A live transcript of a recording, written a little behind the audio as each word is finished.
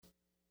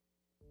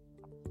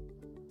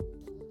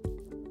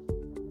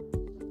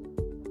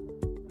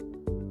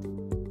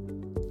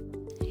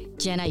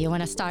Jenna, you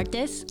want to start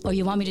this or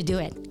you want me to do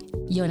it?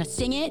 You want to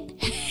sing it?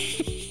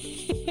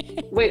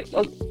 Wait,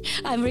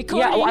 I'm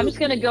recording. Yeah, I'm just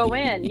going to go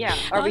in. Yeah.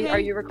 Okay. Are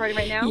you recording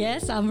right now?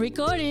 Yes, I'm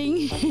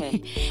recording.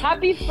 Okay.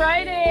 Happy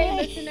Friday,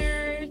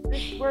 listeners.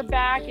 We're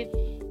back.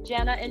 It's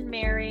Jenna and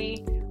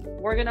Mary.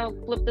 We're going to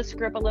flip the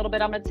script a little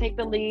bit. I'm going to take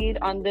the lead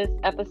on this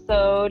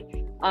episode.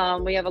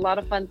 We have a lot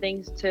of fun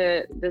things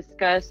to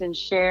discuss and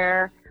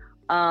share.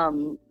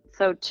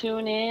 So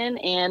tune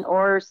in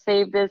or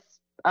save this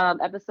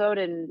episode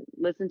and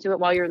listen to it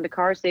while you're in the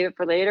car. Save it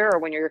for later or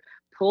when you're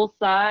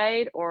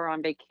poolside or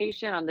on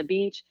vacation on the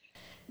beach.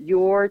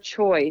 Your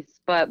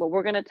choice. But what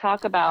we're going to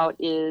talk about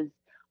is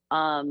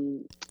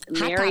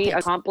Mary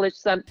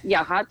accomplished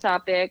hot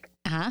topic.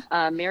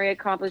 Mary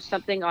accomplished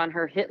something on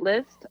her hit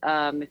list.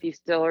 If you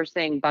still are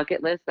saying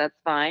bucket list, that's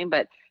fine.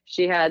 But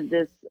she had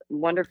this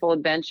wonderful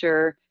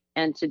adventure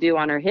and to do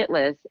on her hit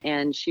list,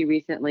 and she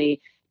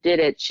recently did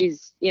it. She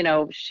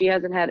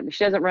hasn't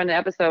run an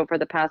episode for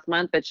the past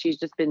month, but she's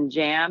just been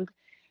jammed.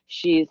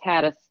 She's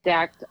had a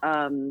stacked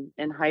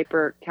and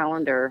hyper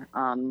calendar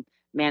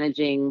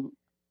managing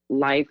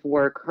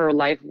her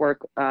life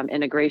work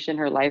integration,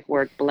 her life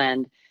work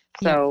blend.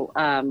 So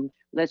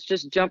let's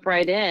just jump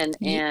right in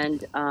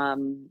and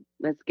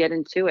let's get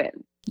into it.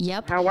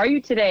 Yep. How are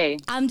you today?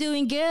 I'm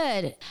doing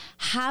good.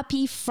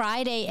 Happy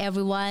Friday,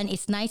 everyone.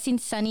 It's nice and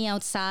sunny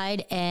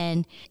outside.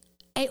 And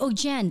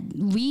Jen,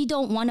 we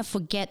don't want to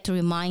forget to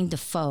remind the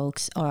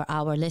folks or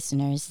our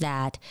listeners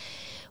that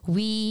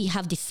we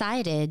have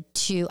decided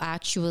to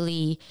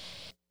actually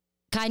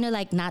kind of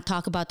like not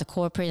talk about the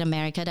corporate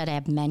America that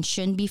I've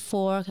mentioned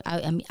before.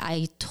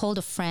 I told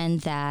a friend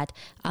that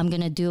I'm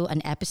going to do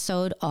an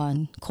episode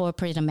on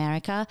corporate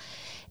America.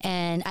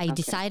 And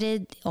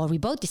we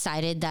both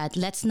decided that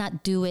let's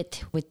not do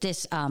it with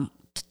this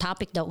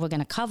topic that we're going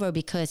to cover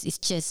because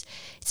it's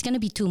going to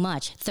be too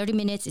much. 30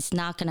 minutes is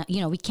not going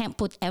to, we can't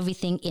put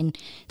everything in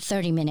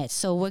 30 minutes.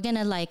 So we're going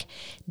to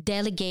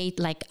delegate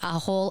a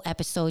whole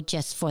episode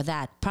just for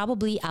that.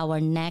 Probably our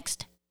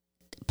next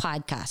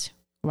podcast.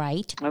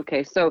 Right.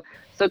 Okay. So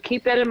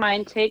keep that in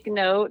mind. Take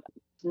note.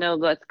 Know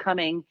what's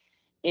coming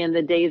in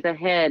the days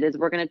ahead is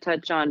we're going to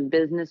touch on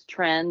business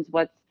trends.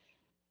 What's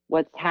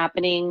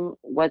happening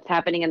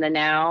in the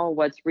now,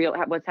 what's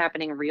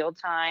happening in real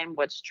time,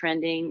 what's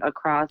trending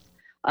across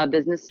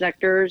business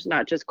sectors,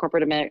 not just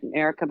corporate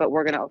America, but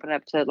we're going to open it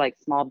up to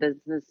small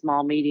business,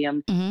 small,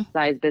 medium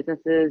sized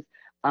businesses,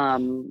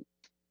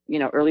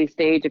 early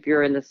stage if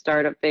you're in the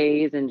startup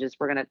phase, and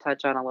we're going to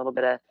touch on a little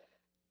bit of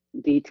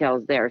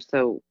details there.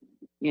 So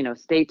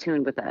stay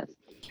tuned with us.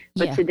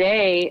 But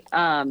today,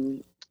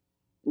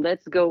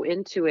 let's go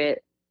into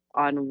it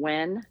on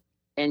when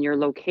and your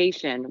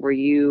location where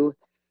you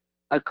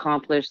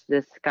accomplished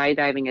this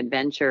skydiving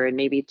adventure, and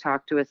maybe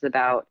talk to us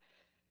about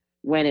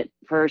when you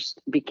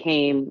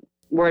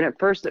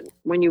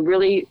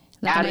really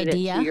added it to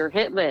your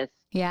hit list.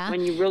 Yeah.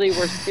 When you really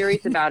were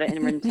serious about it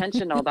and were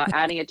intentional about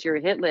adding it to your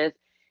hit list.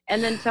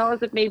 And then tell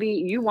us if maybe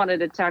you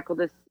wanted to tackle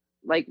this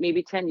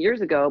maybe 10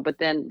 years ago, but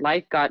then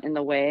life got in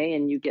the way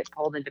and you get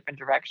pulled in different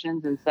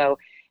directions. And so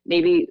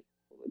maybe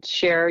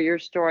share your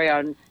story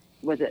on,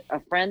 was it a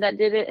friend that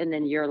did it? And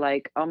then you're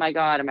like, oh my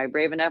God, am I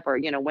brave enough? Or,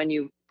 when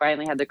you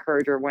finally had the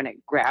courage or when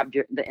it grabbed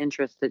the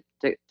interest to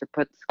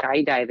put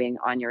skydiving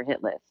on your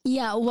hit list.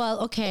 Yeah, well,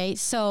 okay.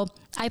 So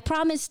I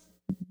promised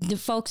the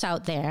folks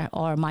out there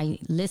or my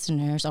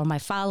listeners or my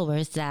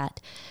followers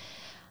that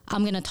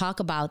I'm going to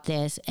talk about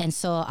this. And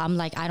so I'm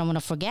like, I don't want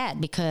to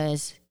forget,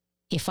 because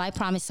if I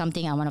promise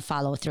something, I want to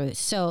follow through.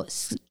 So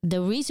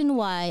the reason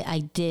why I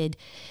did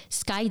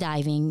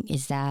skydiving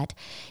is that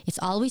it's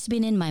always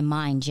been in my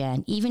mind,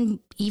 Jen, even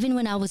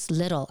when I was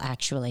little,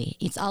 actually.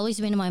 It's always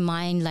been in my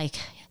mind,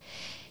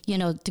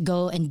 to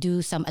go and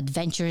do some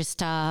adventurous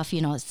stuff,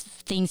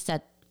 things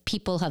that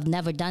people have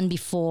never done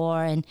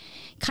before, and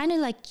kind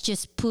of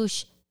just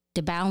push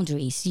the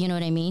boundaries, you know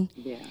what I mean?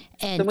 Yeah.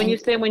 So when you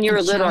say when you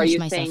were little, are you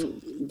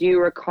saying, do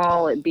you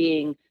recall it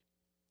being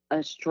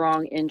a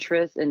strong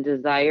interest and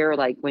desire,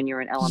 when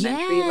you're in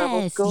elementary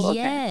level school?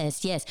 Okay.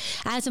 Yes.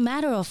 As a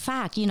matter of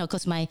fact,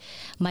 because my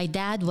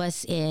dad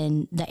was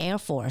in the Air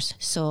Force,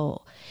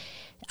 so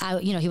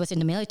he was in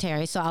the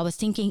military. So I was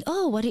thinking,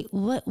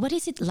 what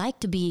is it like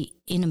to be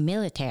in the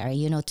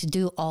military? To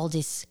do all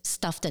this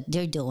stuff that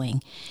they're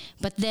doing.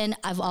 But then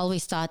I've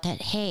always thought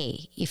that,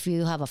 hey, if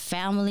you have a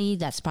family,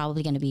 that's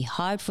probably going to be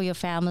hard for your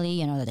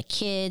family. The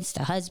kids,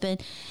 the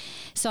husband.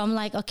 So I'm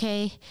like,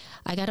 okay,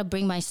 I got to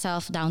bring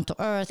myself down to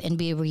earth and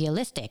be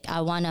realistic. I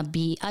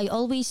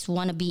always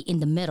want to be in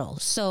the middle.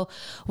 So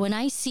when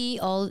I see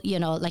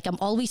I'm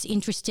always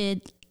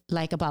interested,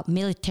 about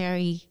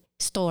military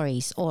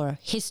stories or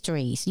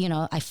histories,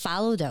 I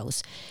follow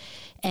those.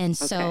 And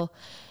so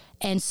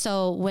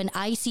when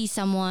I see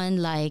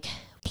someone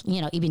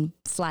even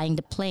flying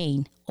the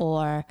plane,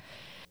 or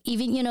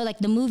even,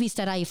 the movies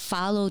that I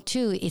follow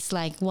too, it's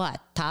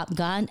Top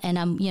Gun. And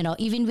I'm,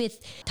 even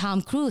with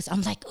Tom Cruise,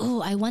 I'm like,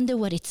 oh, I wonder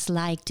what it's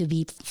like to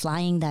be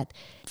flying that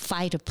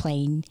fighter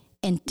plane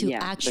and to Yeah,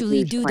 the actually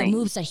huge do the plane.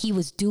 moves that he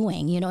was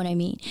doing, you know what I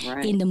mean,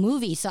 Right. in the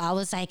movie. So I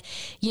was like,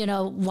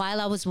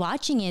 while I was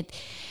watching it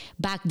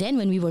back then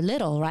when we were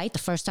little, right? The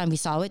first time we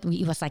saw it,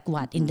 it was like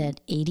what, in the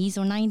 80s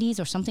or 90s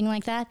or something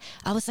like that.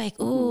 I was like,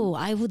 oh,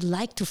 I would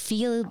like to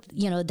feel,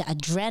 the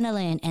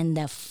adrenaline and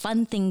the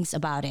fun things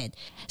about it.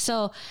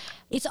 So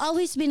it's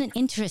always been an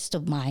interest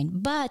of mine.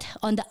 But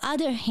on the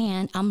other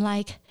hand, I'm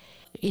like,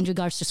 in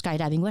regards to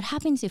skydiving, what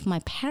happens if my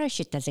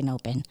parachute doesn't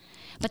open?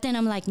 But then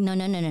I'm like, no.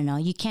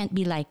 You can't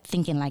be like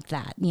thinking like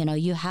that.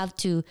 You have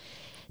to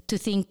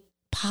think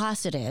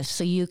positive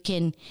so you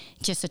can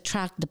just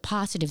attract the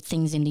positive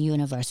things in the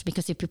universe.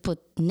 Because if you put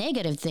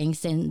negative things,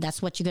 then that's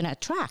what you're going to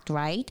attract,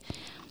 right?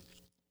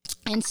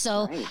 And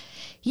so, Right.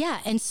 yeah.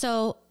 And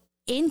so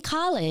in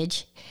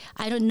college,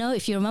 I don't know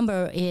if you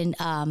remember in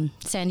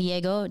San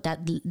Diego,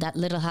 that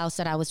little house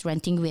that I was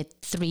renting with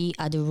 3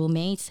 other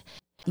roommates.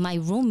 My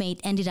roommate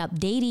ended up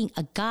dating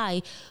a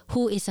guy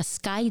who is a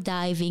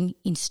skydiving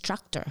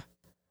instructor.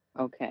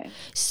 Okay.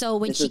 So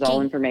when This she is all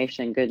came,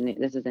 information. Good.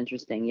 This is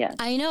interesting. Yes.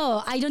 I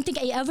know. I don't think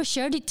I ever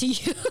shared it to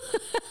you.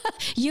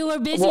 You were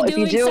busy Well, if you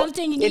doing do,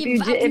 something. if you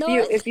up did,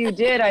 north. if you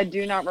did, I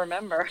do not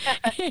remember.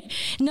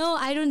 No,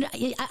 I don't.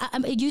 I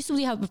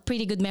usually have a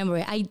pretty good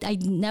memory. I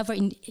never,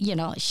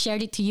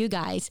 shared it to you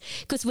guys.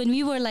 Because when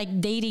we were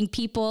like dating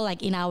people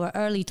like in our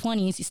early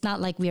 20s, it's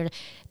not like we're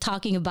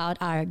talking about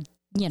our,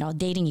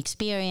 dating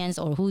experience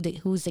or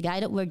who's the guy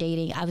that we're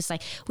dating. I was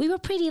like, we were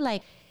pretty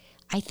like,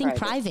 I think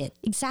private.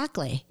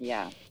 Exactly.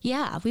 Yeah.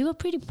 Yeah, we were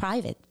pretty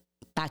private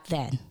back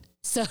then.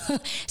 So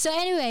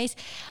anyways,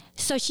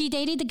 so she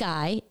dated the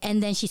guy,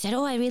 and then she said,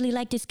 oh, I really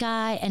like this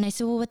guy. And I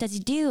said, well, what does he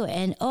do?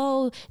 And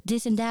oh,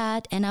 this and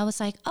that. And I was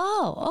like,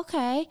 oh,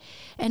 okay.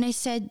 And I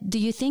said, do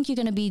you think you're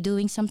going to be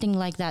doing something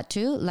like that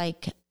too?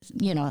 Like,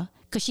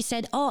 because she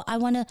said, oh, I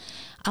want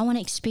to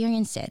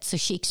experience it. So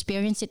she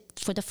experienced it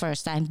for the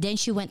first time. Then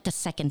she went the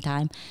second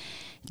time.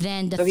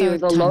 Then the So third he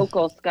was a time.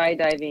 local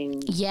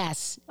skydiving.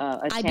 Yes. A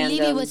I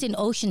believe it tandem. was in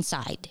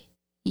Oceanside.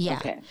 Yeah.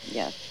 Okay.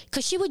 Yes.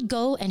 Because she would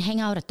go and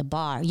hang out at the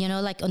bar,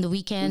 like on the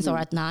weekends or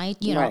at night.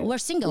 Right. We're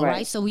single, Right.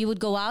 right? So we would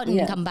go out and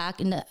Yeah. come back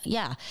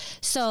yeah.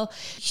 So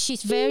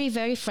she's very,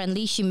 very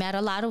friendly. She met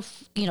a lot of,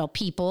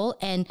 people,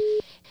 and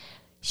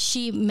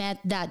she met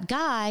that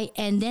guy,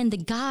 and then the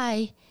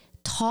guy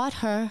taught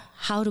her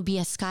how to be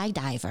a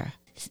skydiver.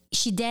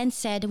 She then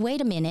said, wait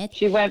a minute.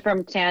 She went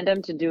from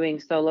tandem to doing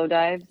solo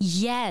dives.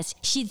 Yes,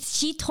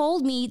 she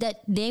told me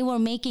that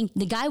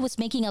the guy was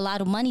making a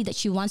lot of money, that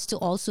she wants to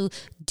also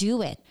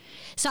do it.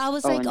 So I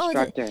was like,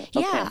 instructor.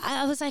 yeah, Okay.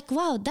 I was like,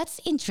 wow, that's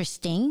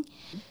interesting.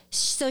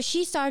 So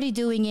she started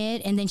doing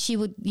it, and then she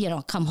would,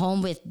 come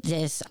home with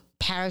this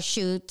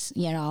parachute,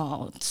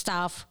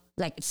 stuff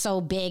like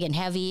so big and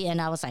heavy. And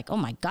I was like, oh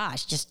my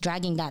gosh, just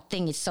dragging that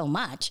thing is so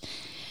much.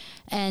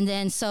 And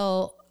then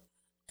so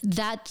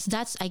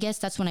that's I guess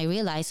that's when I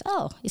realized,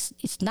 oh,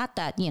 it's not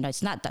that,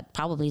 it's not that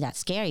probably that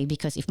scary,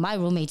 because if my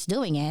roommate's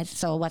doing it,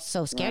 so what's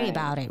so scary Right.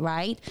 about it,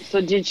 right?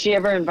 So did she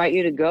ever invite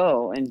you to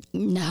go? And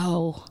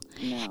No.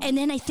 No. And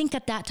then I think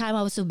at that time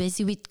I was so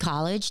busy with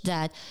college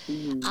that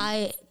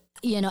I,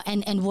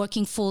 and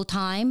working full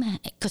time,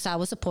 because I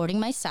was supporting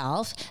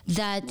myself,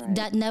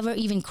 that never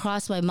even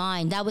crossed my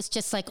mind. That was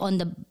just like on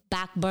the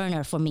back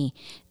burner for me.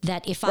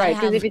 That if I right,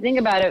 because have, if you think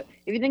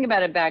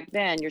about it back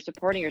then, you're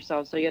supporting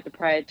yourself, so you have to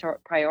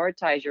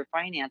prioritize your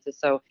finances.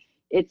 So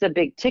it's a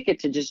big ticket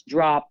to just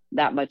drop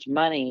that much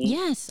money.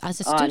 yes,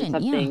 as a On student,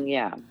 something.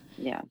 yeah.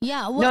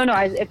 Yeah. Well, No.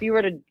 If you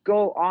were to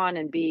go on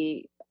and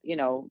be,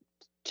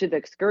 to the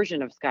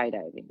excursion of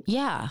skydiving.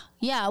 Yeah.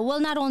 Well,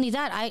 not only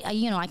that,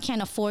 I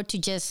can't afford to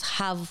just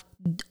have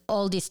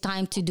all this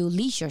time to do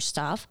leisure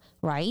stuff,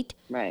 right?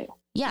 Right.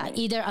 Yeah, Right.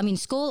 either I'm in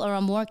school or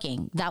I'm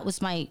working. That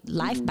was my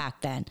life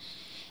back then.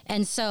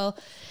 And so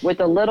With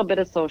a little bit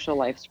of social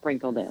life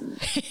sprinkled in.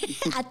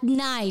 at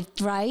night,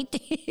 right?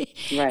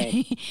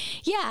 Right.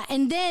 Yeah,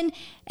 and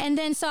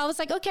then so I was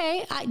like,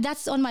 okay,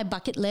 that's on my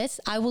bucket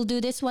list. I will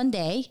do this one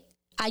day.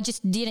 I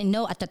just didn't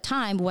know at the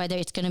time whether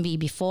it's going to be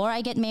before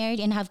I get married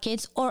and have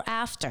kids or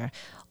after.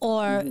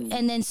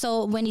 And then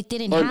so when it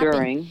didn't Or happen.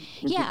 during.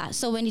 Yeah.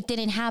 So when it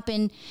didn't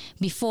happen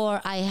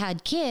before I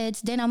had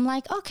kids, then I'm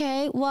like,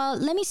 okay, well,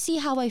 let me see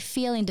how I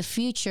feel in the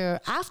future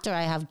after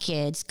I have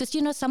kids. Because,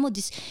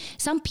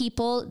 some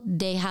people,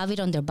 they have it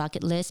on their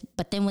bucket list,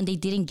 but then when they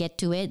didn't get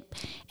to it,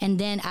 and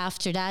then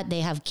after that they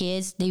have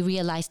kids, they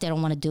realize they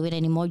don't want to do it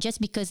anymore just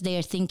because they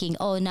are thinking,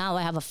 oh, now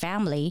I have a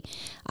family.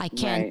 I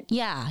can't. Right.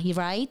 Yeah. You're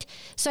right.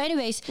 So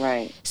anyways.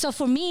 Right. So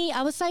for me,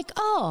 I was like,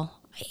 oh,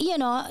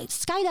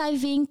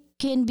 skydiving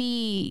can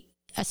be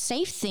a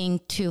safe thing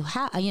to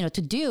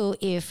to do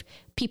if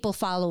people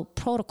follow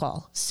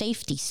protocol,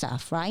 safety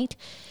stuff, right?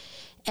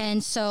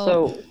 And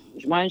So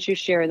why don't you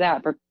share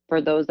that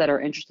for those that are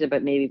interested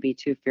but maybe be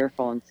too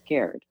fearful and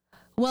scared?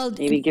 well,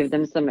 Maybe give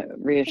them some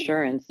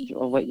reassurance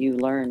of what you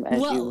learned as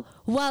you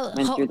went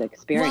through the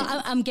experience.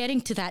 Well, I'm getting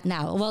to that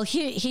now. Well,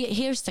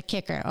 here's the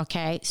kicker,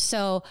 okay?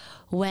 So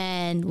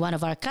when one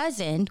of our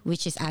cousins,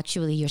 which is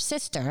actually your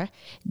sister,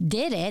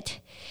 did it,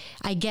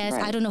 I guess,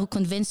 Right. I don't know who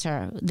convinced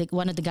her,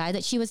 one of the guy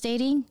that she was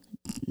dating,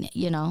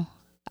 you know,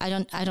 I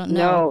don't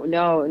know.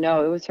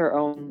 No. It was her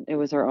own. It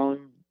was her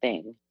own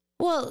thing.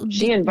 Well,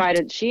 She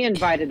invited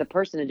the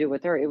person to do it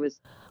with her. It was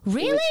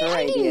really? her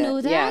I didn't idea.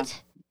 know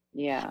that.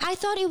 Yeah. I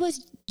thought it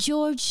was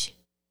George's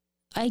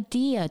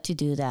idea to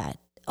do that.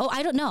 Oh,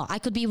 I don't know. I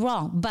could be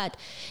wrong. But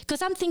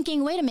because I'm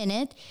thinking, wait a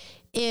minute,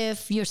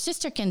 if your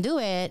sister can do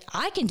it,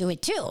 I can do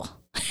it too.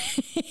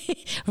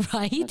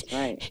 Right? That's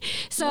right.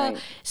 So,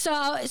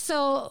 Right.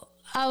 so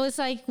I was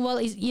like, well,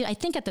 I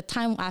think at the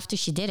time after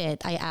she did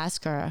it, I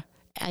asked her,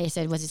 I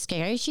said, was it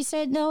scary? She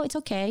said, no, it's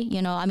okay.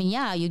 You know, I mean,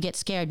 yeah, you get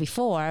scared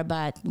before,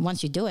 but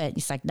once you do it,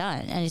 it's like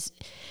done. And it's,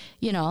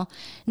 you know,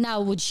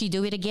 now would she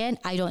do it again?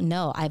 I don't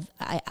know.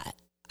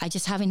 I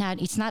just haven't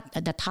had, it's not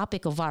the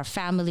topic of our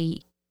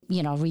family,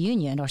 you know,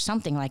 reunion or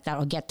something like that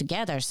or get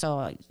together.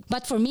 So,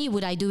 but for me,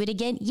 would I do it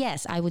again?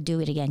 Yes, I would do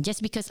it again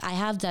just because I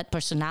have that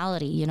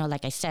personality. You know,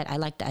 like I said, I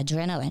like the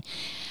adrenaline.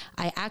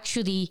 I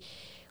actually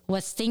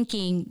was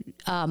thinking,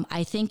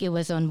 I think it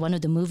was on one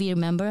of the movie,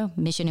 remember,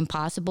 Mission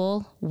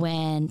Impossible,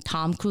 when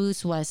Tom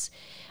Cruise was,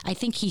 I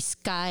think he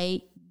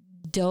sky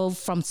dove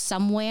from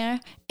somewhere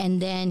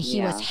and then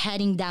he was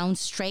heading down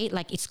straight,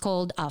 like it's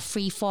called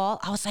free fall.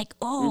 I was like,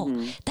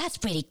 oh, that's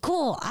pretty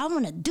cool. I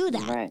want to do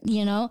that,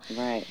 you know?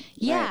 Right.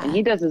 Yeah. Right. And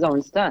he does his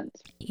own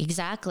stunts.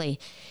 Exactly.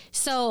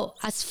 So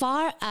as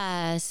far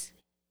as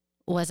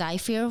was I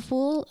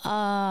fearful?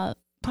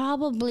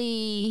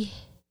 Probably,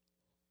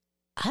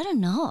 I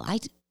don't know.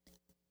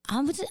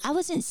 I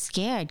wasn't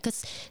scared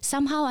because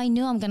somehow I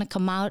knew I'm gonna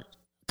come out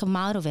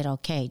of it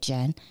okay,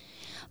 Jen.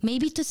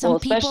 Maybe to some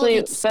people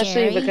it's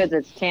especially scary. because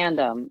it's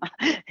tandem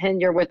and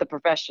you're with a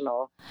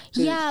professional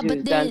who's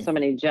done so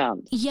many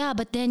jumps. Yeah,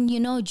 but then, you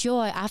know,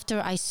 Joy,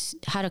 after I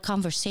had a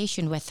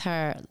conversation with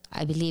her,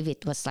 I believe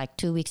it was like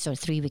 2 weeks or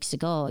 3 weeks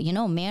ago, you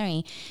know,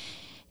 Mary,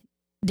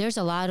 there's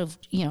a lot of,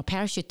 you know,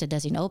 parachute that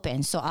doesn't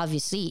open. So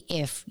obviously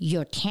if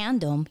you're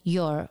tandem,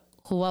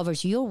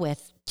 whoever's you're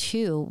with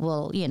too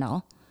will, you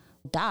know,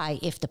 die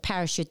if the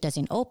parachute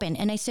doesn't open.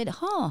 And I said,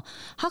 how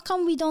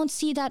come we don't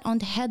see that on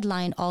the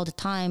headline all the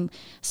time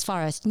as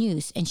far as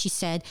news? And she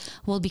said,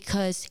 well,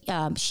 because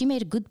she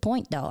made a good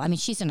point though. I mean,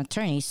 she's an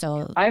attorney,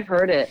 so I've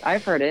heard it.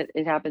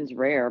 It happens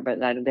rare, but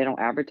they don't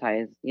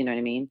advertise, you know what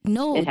I mean?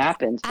 No, it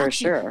happens for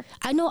sure.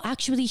 I know,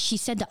 actually she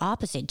said the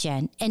opposite,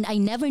 Jen, and I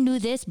never knew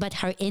this, but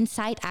her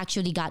insight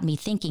actually got me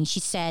thinking. She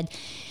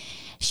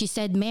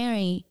said,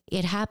 Mary,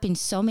 it happens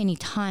so many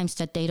times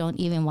that they don't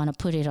even want to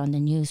put it on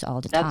the news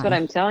all the time. That's what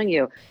I'm telling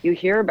you. You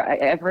hear about,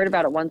 I've heard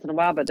about it once in a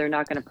while, but they're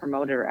not going to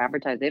promote it or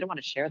advertise. They don't want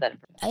to share that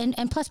information.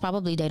 And plus,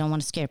 probably they don't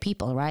want to scare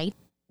people, right?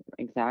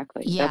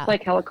 Exactly. Yeah. That's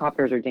like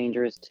helicopters are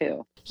dangerous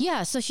too.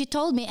 Yeah. So she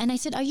told me, and I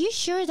said, "Are you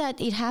sure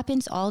that it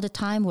happens all the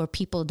time where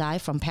people die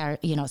from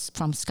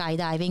from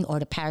skydiving or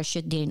the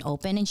parachute didn't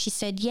open?" And she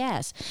said,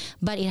 "Yes,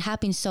 but it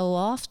happens so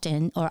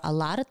often or a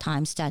lot of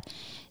times that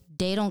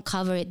they don't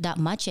cover it that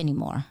much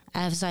anymore."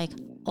 I was like,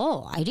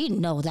 "Oh, I didn't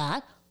know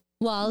that."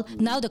 Well,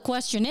 now the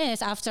question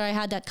is, after I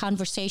had that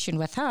conversation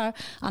with her,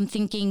 I'm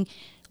thinking,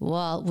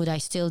 well, would I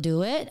still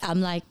do it? I'm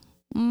like,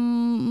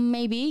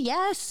 maybe,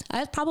 yes.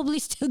 I'd probably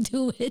still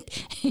do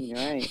it.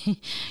 Right.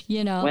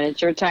 You know. When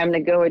it's your time to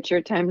go, it's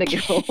your time to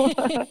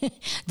go.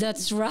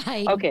 That's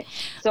right. Okay.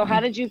 So how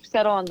did you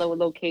settle on the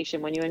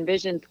location? When you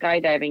envisioned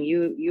skydiving,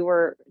 you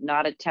were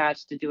not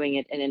attached to doing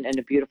it in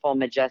a beautiful,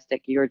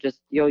 majestic, you're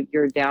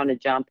down to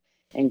jump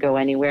and go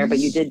anywhere, but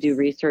you did do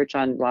research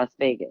on Las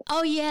Vegas.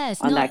 Oh, yes.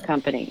 On that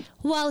company.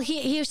 Well,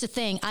 here's the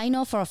thing. I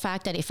know for a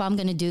fact that if I'm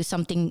going to do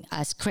something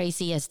as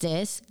crazy as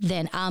this,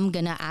 then I'm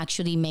going to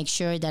actually make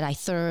sure that I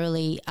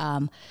thoroughly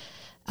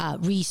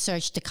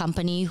research the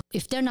company.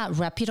 If they're not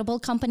reputable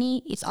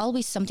company, it's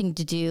always something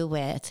to do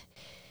with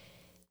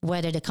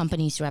whether the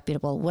company is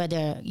reputable,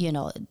 whether,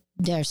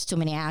 there's too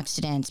many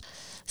accidents.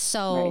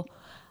 So... Right.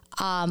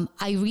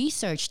 I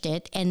researched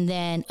it, and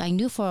then I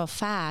knew for a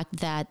fact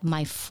that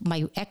my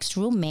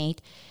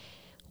ex-roommate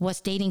was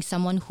dating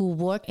someone who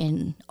worked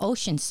in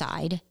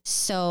Oceanside.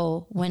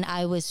 So when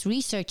I was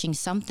researching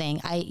something,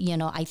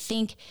 I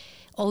think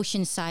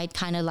Oceanside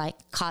kind of like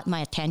caught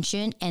my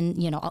attention, and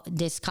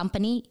this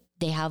company,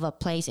 they have a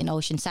place in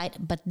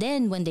Oceanside. But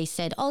then when they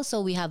said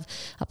also we have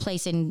a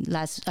place in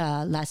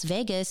Las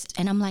Vegas,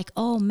 and I'm like,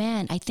 oh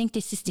man, I think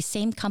this is the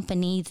same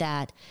company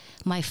that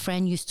my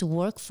friend used to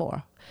work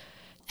for.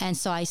 And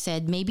so I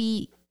said,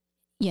 maybe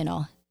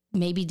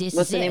this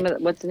what's is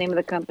it. What's the name of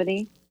the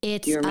company?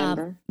 It's Do you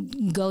remember?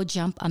 Go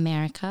Jump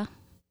America.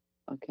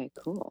 Okay,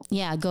 cool.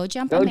 Yeah, Go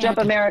Jump America. Go Jump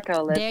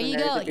America, listeners. There you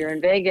go. If you're in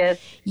Vegas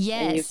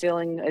yes. and you're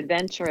feeling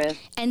adventurous.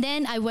 And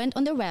then I went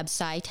on their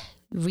website,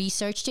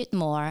 researched it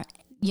more,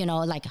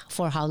 like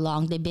for how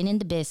long they've been in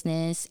the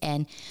business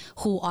and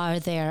who are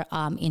their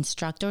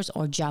instructors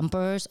or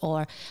jumpers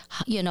or,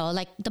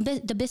 like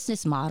the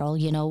business model,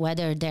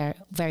 whether they're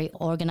very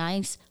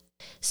organized.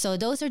 So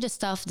those are the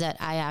stuff that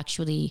I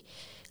actually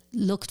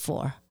looked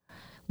for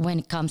when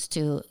it comes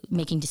to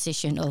making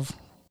decision of.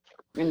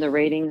 And the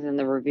ratings and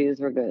the reviews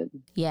were good.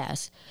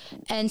 Yes.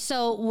 And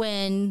so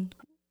when,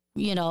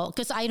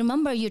 because I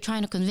remember you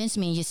trying to convince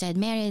me, you said,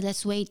 Mary,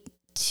 let's wait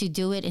to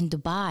do it in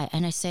Dubai.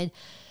 And I said,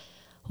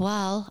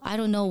 well, I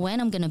don't know when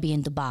I'm going to be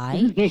in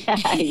Dubai.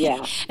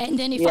 Yeah. And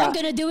then if Yeah. I'm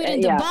going to do it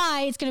in Yeah.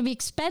 Dubai, it's going to be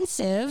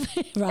expensive,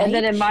 right? And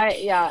then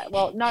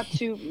well, not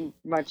too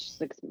much.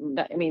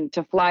 I mean,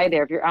 to fly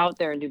there, if you're out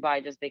there in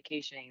Dubai just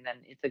vacationing, then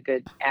it's a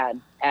good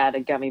add a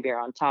gummy bear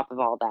on top of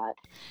all that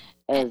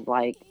as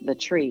like the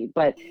treat.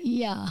 But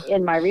yeah.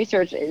 in my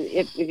research,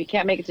 if you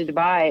can't make it to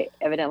Dubai,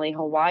 evidently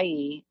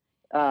Hawaii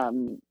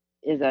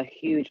is a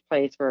huge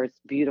place where it's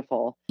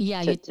beautiful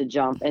Yeah. to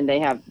jump, and they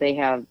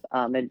have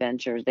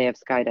adventures. They have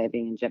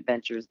skydiving and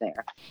adventures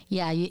there.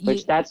 Yeah.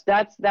 Which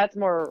that's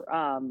more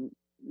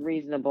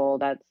reasonable.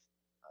 That's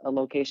a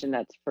location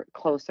that's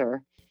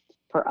closer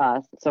for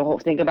us. So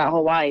think about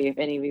Hawaii if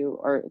any of you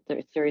are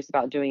serious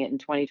about doing it in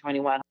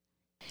 2021.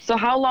 So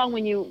how long,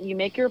 when you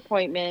make your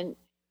appointment,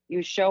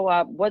 you show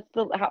up,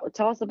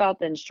 tell us about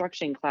the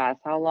instruction class,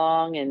 how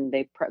long, and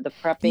the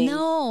prepping?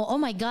 No, oh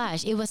my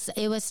gosh. It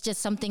was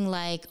just something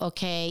like,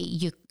 okay,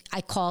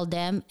 I called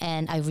them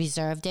and I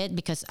reserved it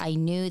because I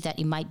knew that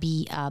it might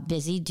be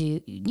busy due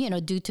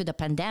to the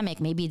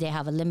pandemic. Maybe they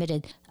have a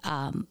limited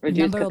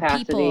number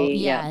capacity, of people.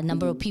 yeah.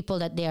 Number of people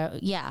that they're,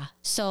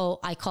 So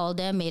I called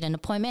them, made an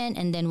appointment.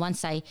 And then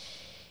once I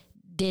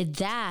did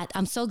that,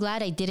 I'm so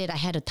glad I did it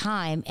ahead of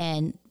time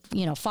and,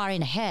 far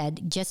in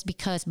ahead, just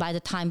because by the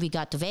time we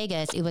got to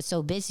Vegas, it was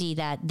so busy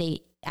that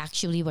they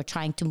actually were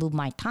trying to move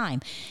my time.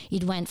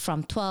 It went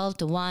from 12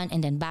 to 1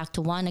 and then back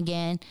to 1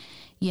 again,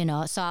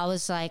 So I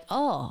was like,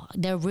 oh,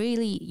 they're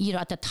really,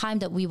 at the time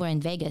that we were in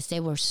Vegas, they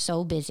were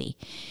so busy,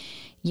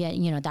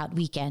 that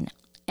weekend.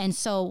 And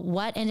so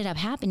what ended up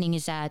happening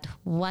is that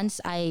once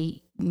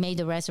I made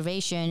the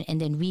reservation and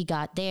then we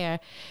got there,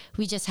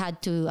 we just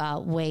had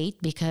to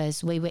wait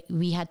because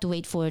we had to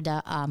wait for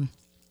the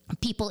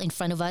people in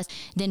front of us.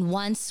 Then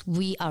once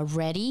we are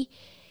ready,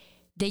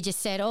 they just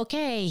said,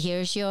 okay,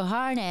 here's your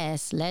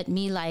harness. Let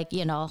me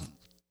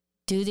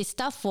do this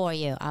stuff for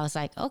you. I was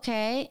like,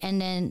 okay. And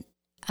then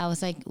I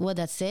was like, well,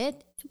 that's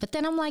it. But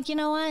then I'm like, you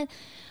know what?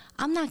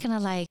 I'm not going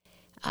to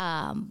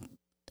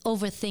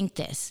overthink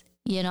this.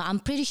 I'm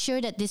pretty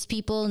sure that these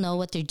people know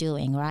what they're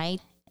doing,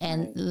 right?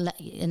 And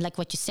like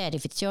what you said,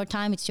 if it's your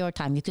time, it's your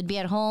time. You could be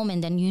at home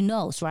and then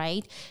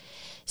right?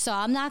 So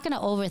I'm not going to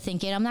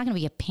overthink it. I'm not going to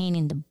be a pain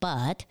in the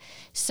butt.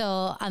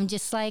 So I'm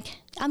just going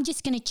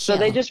to chill. So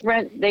they just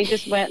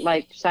went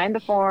like, sign the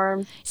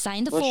form.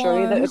 We'll show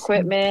you the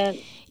equipment.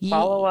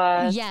 Follow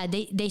us. Yeah,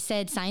 they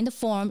said sign the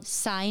form,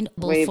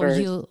 waivers. For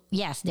you.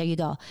 Yes, there you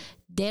go.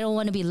 They don't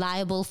want to be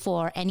liable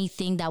for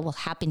anything that will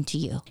happen to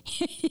you.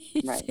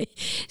 Right.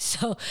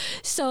 So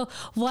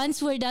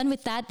once we're done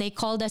with that, they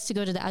called us to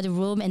go to the other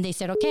room and they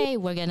said, okay,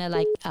 we're going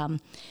to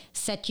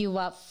set you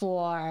up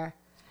for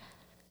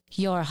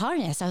your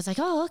harness. I was like,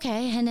 oh,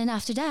 okay. And then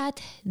after that,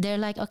 they're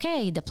like,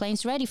 okay, the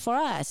plane's ready for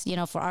us,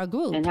 for our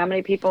group. And how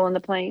many people in the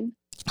plane?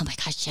 Oh my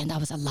gosh, Jen, that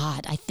was a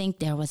lot. I think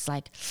there was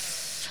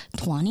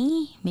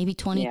 20, maybe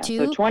 22.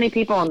 Yeah, so 20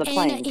 people on the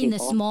plane. In the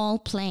small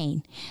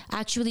plane.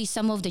 Actually,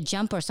 some of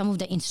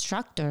the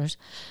instructors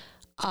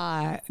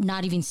are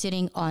not even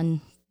sitting on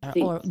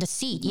the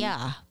seat.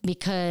 Yeah,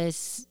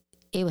 because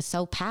it was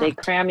so packed. They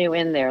cram you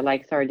in there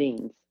like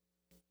sardines.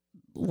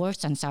 Worse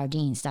than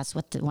sardines. That's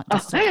what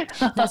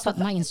that's what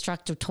my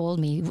instructor told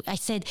me. I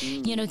said,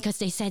 because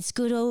they said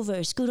scoot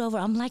over.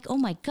 I'm like, oh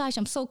my gosh,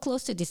 I'm so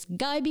close to this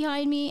guy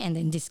behind me and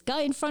then this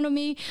guy in front of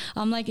me.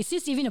 I'm like, is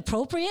this even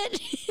appropriate?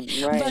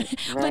 Right,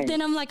 but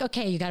then I'm like,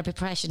 okay, you gotta be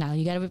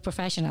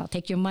professional.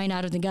 Take your mind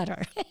out of the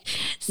gutter.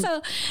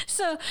 so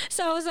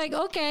I was like,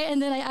 okay.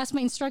 And then I asked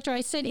my instructor.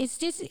 I said, is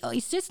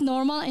this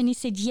normal? And he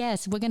said,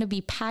 yes. We're gonna be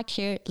packed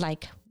here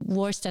like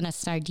worse than a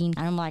sardine.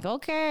 And I'm like,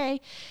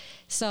 okay.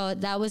 So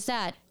that was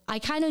that. I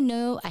kind of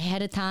knew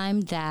ahead of time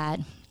that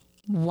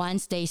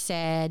once they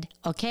said,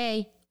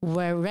 okay,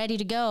 we're ready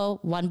to go,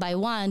 one by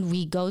one,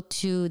 we go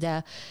to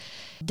the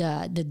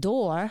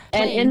door.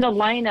 And in the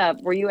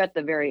lineup, were you at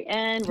the very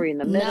end? Were you in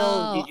the middle?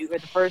 No. Did you go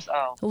the first?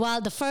 Oh.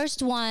 Well, the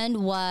first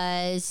one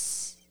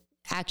was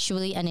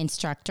actually an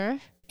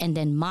instructor and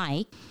then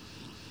Mike.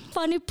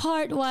 Funny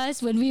part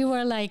was when we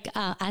were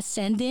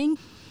ascending,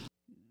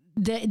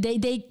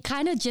 they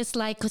kind of just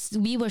because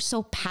we were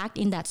so packed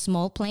in that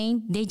small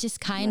plane, they just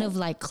kind of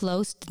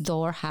closed the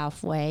door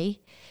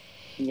halfway.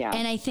 Yeah.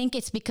 And I think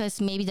it's because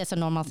maybe that's a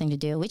normal thing to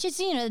do, which is,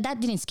 that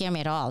didn't scare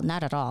me at all.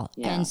 Not at all.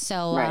 Yeah. And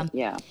so,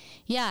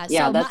 Yeah,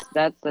 so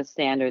that's the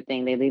standard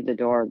thing. They leave the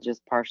door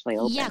just partially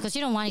open. Yeah, because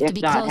you don't want it to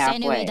be closed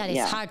anyway, that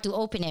it's hard to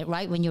open it,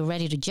 right, when you're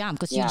ready to jump.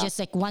 Because you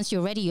just, once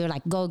you're ready, you're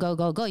like, go, go,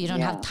 go, go. You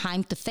don't have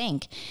time to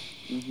think.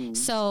 Mm-hmm.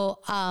 So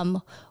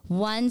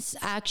once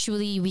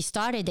actually we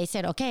started, they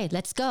said, okay,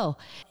 let's go.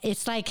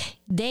 It's like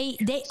they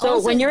so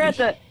also...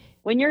 So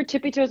when your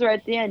tippy toes are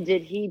at the end,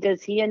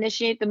 does he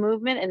initiate the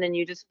movement and then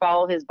you just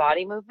follow his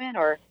body movement,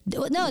 or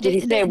no? Did he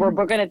say we're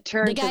going to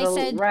turn to the right?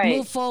 The guy said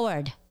move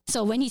forward.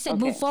 So when he said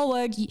move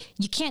forward,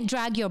 you can't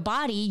drag your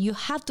body. You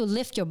have to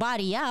lift your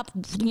body up,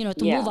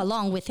 to move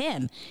along with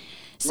him.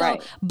 So,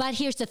 but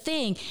here's the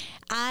thing,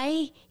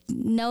 I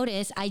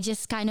noticed I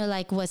just kind of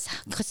was,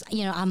 because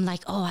I'm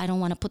like, oh, I don't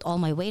want to put all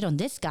my weight on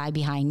this guy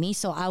behind me,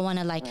 so I want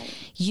to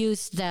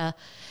use the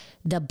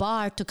the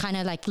bar to kind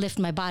of like lift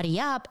my body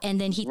up, and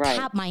then he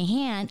tapped my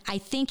hand. I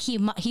think he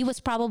was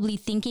probably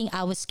thinking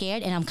I was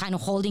scared and I'm kind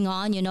of holding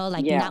on, you know,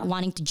 like not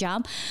wanting to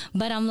jump.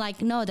 But I'm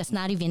like, no, that's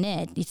not even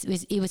it.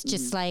 It was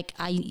just like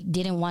I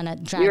didn't want to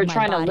drag my body. You were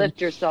trying to lift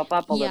yourself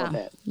up a little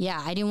bit.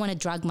 Yeah, I didn't want to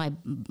drag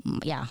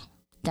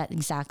that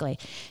exactly.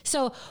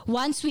 So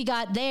once we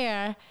got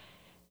there,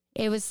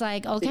 it was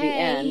like,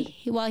 okay.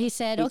 Well, he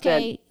said,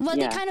 okay. Well,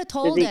 they kind of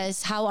told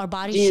us how our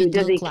bodies should look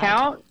like. Does he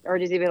count? Or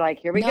does he be like,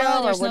 here we go?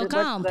 No, there's no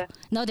count.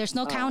 No, there's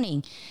no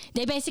counting.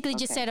 They basically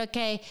just said,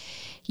 okay,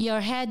 your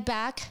head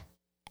back,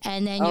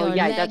 and then your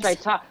legs.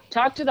 That's right.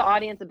 Talk to the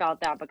audience about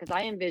that, because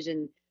I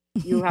envision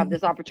you have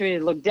this opportunity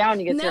to look down,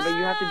 you get there, but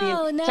you have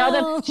to be tell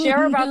them,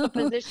 share about the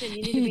position.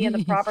 You need to be in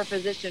the proper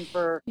position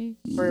for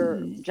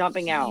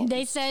jumping out.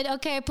 They said,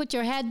 okay, put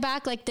your head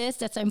back like this.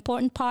 That's an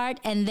important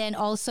part. And then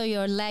also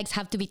your legs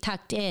have to be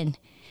tucked in.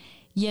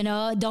 You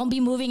know, don't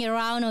be moving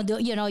around, or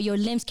you know, your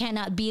limbs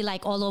cannot be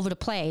like all over the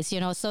place, you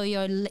know. So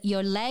your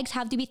legs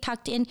have to be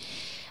tucked in,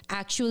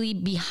 actually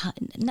behind.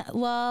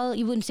 Well,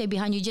 you wouldn't say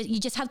behind. You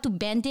just have to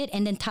bend it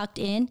and then tucked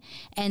in,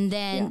 and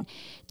then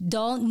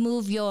don't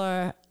move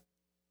your,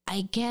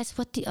 I guess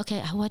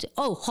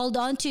hold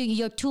on to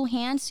your two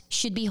hands,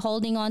 should be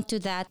holding on to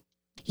that.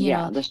 You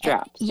know, the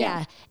straps.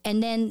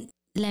 And then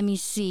let me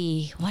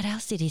see, what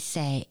else did he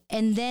say?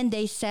 And then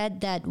they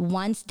said that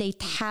once they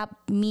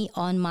tap me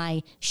on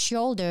my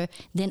shoulder,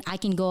 then I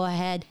can go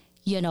ahead,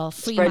 you know,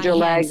 free my hands. Spread your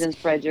legs and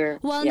spread your...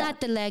 Well, not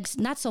the legs,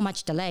 not so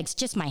much the legs,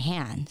 just my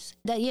hands.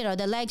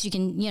 The legs you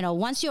can, you know,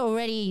 once you're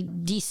already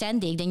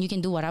descending, then you can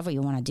do whatever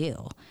you want to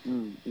do.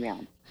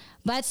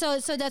 But so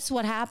that's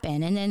what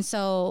happened. And then they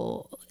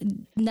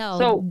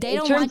don't want you to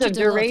in terms of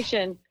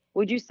duration,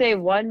 would you say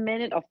 1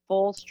 minute, a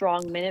full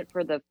strong minute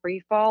for the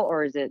free fall,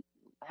 or is it,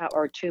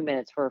 or 2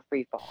 minutes for a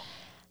free fall?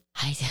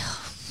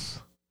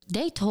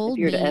 They told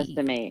me. If you're to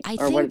estimate,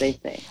 what did they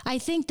say? I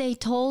think they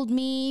told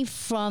me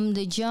from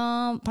the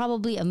jump,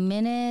 probably a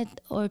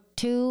minute or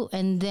two,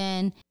 and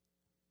then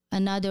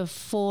another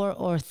 4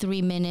 or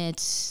 3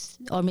 minutes,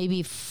 or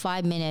maybe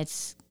 5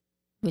 minutes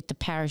with the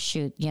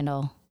parachute, you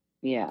know.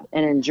 Yeah,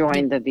 and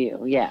enjoying the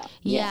view.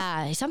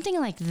 Yeah, something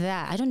like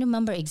that. I don't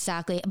remember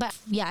exactly. But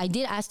yeah, I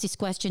did ask this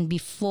question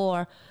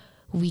before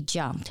we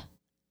jumped,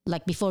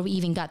 like before we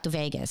even got to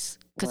Vegas,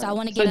 because I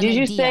want to get an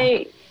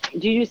idea.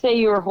 Did you say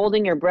you were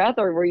holding your breath,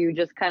 or were you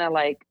just kind of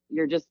like,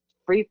 you're just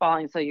free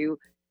falling? So you,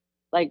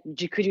 like,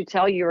 could you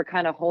tell you were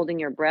kind of holding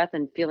your breath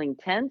and feeling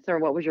tense, or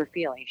what was your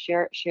feeling?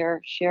 Share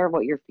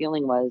what your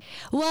feeling was.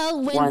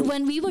 Well,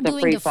 when we were doing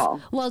the free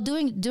fall,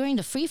 during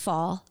the free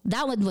fall,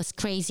 that one was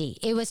crazy.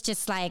 It was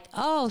just like,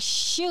 oh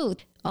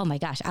shoot. Oh my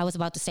gosh, I was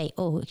about to say,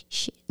 oh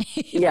shit.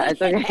 Yeah,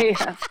 it's okay.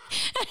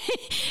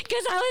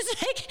 Because I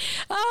was like,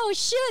 oh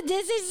shoot,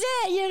 this is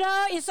it. You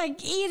know, it's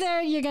like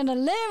either you're going to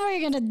live or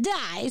you're going to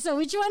die. So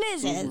which one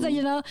is it? So,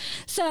 you know,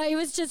 so it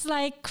was just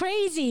like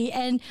crazy.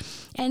 And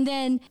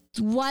then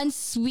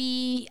once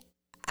we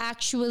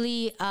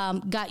actually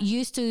got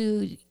used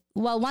to,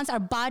 well, once our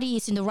body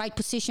is in the right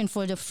position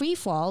for the free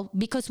fall,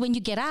 because when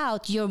you get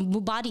out, your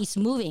body is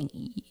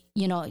moving,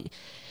 you know.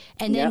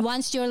 And then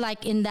once you're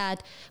like in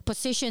that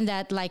position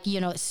that like, you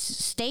know,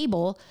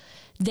 stable,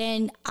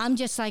 then I'm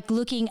just like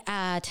looking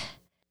at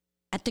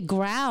the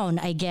ground,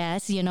 I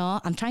guess, you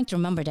know. I'm trying to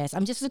remember this.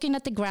 I'm just looking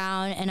at the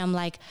ground and I'm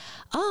like,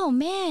 oh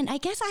man, I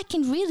guess I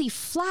can really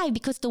fly,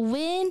 because the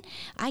wind,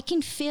 I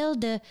can feel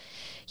the,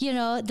 you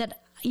know,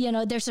 that, you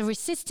know, there's a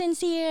resistance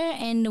here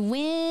and the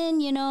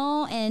wind, you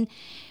know,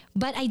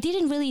 but I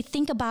didn't really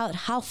think about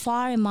how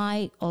far am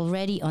I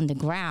already on the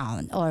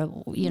ground,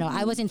 or, you know,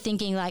 I wasn't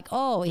thinking like,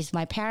 oh, is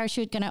my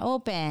parachute going to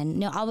open?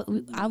 No,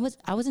 I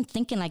wasn't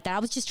thinking like that. I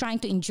was just trying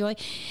to enjoy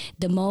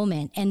the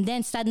moment. And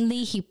then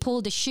suddenly he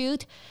pulled the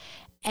chute,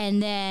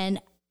 and then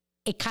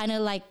it kind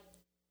of like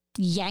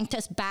yanked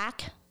us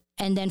back.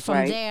 And then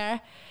from there,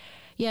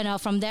 you know,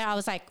 I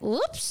was like,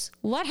 oops,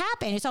 what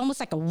happened? It's almost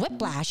like a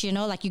whiplash, you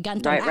know, like you got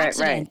into an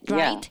accident,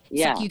 right?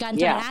 Yeah. It's like you got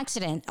into an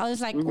accident. I was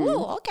like,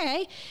 ooh,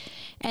 okay.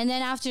 And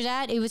then after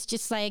that, it was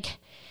just like,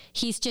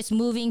 he's just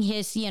moving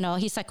his, you know,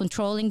 he's like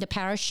controlling the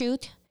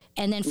parachute.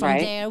 And then from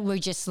there, we're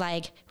just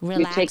like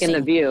relaxing. You're taking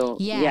the view.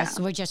 Yes,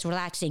 we're just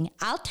relaxing.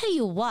 I'll tell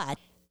you what,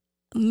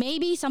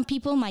 maybe some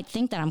people might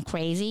think that I'm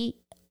crazy.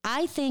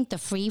 I think the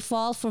free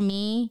fall for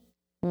me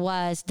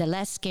was the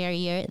less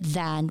scarier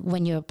than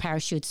when your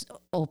parachute's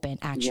open,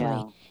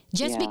 actually.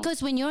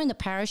 Because when you're in the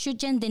parachute,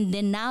 Jen,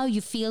 then now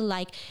you feel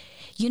like,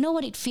 you know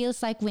what it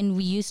feels like when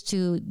we used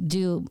to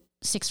do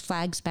Six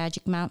Flags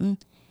Magic Mountain?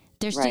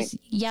 There's this,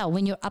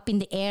 when you're up in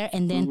the air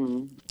and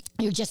then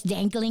you're just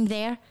dangling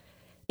there.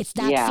 It's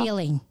that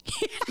feeling.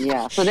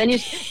 So then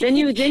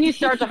you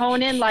start to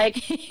hone in like,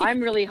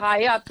 I'm really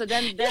high up. So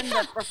then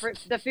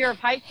the fear of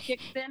heights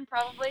kicks in,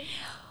 probably.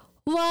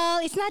 Well,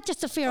 it's not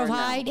just a fear Or of no?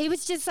 height. It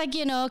was just like,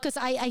 because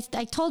I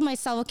told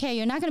myself, okay,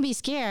 you're not going to be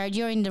scared.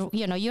 You're in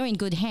you're in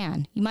good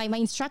hand. My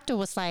instructor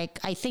was like,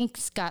 I think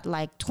he's got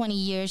like 20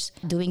 years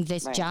doing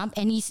this Right. jump.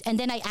 And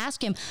then I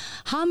asked him,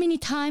 how many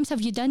times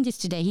have you done this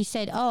today? He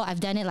said, oh,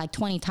 I've done it like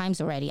 20 times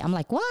already. I'm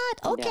like, what?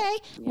 Okay.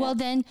 Yeah. Well,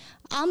 then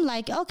I'm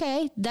like,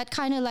 okay, that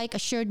kind of like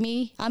assured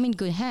me I'm in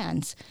good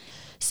hands.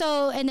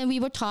 So, and then we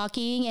were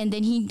talking, and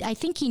then I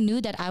think he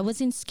knew that I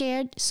wasn't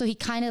scared. So he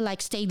kind of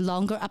like stayed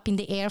longer up in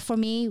the air for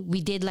me.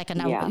 We did like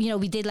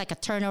we did like a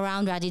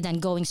turnaround rather than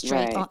going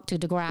straight Right. on to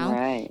the ground.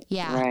 Right.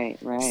 Yeah.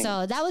 Right.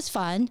 So that was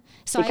fun.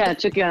 So He kind of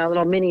took you on a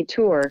little mini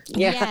tour.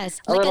 Yeah. Yes,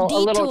 a like little,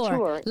 a detour,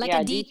 tour. like Yeah,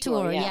 a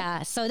detour. yeah.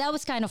 Yeah. So that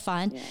was kind of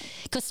fun Yeah.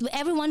 because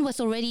everyone was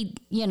already,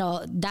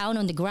 down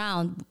on the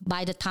ground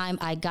by the time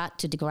I got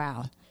to the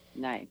ground.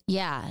 Nice.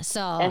 Yeah.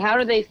 So And how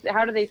do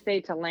they say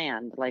to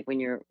land? Like when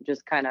you're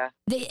just kind of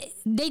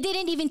they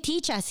didn't even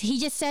teach us. He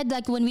just said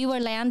like when we were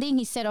landing,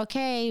 he said,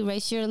 "Okay,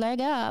 raise your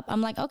leg up." I'm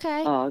like,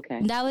 "Okay." Oh,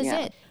 okay. That was Yeah.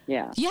 it.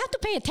 Yeah. You have to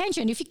pay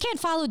attention. If you can't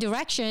follow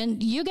direction,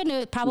 you're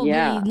gonna probably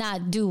Yeah.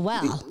 not do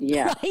well.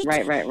 Yeah.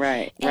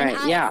 Right.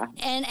 And Yeah.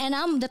 And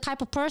I'm the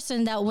type of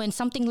person that when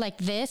something like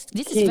this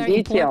is Key very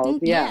details,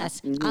 important. yeah.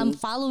 Yes, Mhm. I'm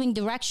following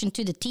direction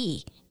to the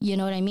T. You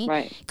know what I mean?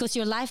 Right. Because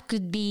your life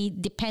could be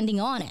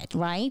depending on it,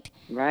 right?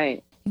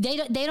 Right. They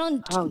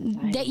don't Oh,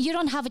 nice. you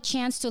don't have a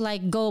chance to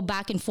like go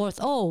back and forth.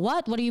 Oh,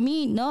 what do you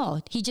mean? No,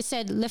 he just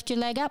said lift your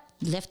leg up,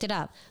 lift it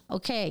up.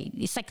 Okay,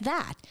 it's like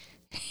that.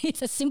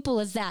 It's as simple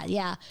as that.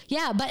 Yeah,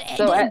 but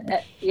So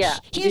yeah,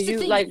 Here's did the you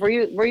thing. like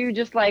were you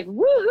just like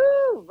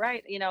woohoo,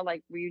 right?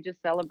 Like were you just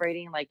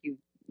celebrating like you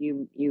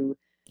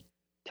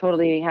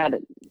totally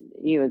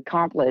you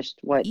accomplished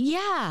what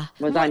yeah.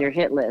 was on your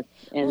hit list,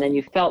 and then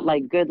you felt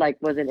like good, like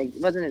wasn't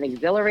it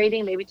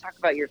exhilarating? Maybe talk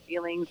about your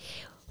feelings.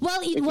 Well,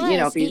 it If,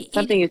 was.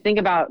 something you think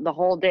about the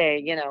whole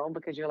day,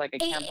 because you're like, I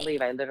can't believe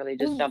I literally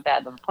just jumped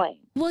out of the plane.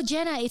 Well,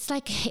 Jenna, it's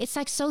like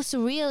so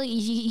surreal.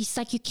 It's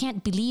like you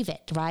can't believe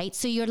it, right?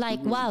 So you're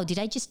like, wow, did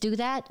I just do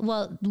that?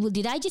 Well,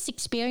 did I just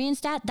experience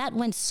that? That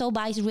went so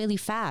by really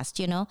fast,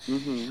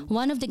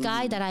 One of the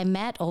guy that I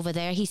met over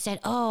there, he said,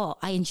 "Oh,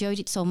 I enjoyed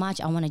it so much.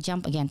 I want to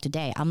jump again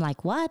today." I'm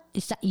like, "What?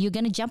 Is that you're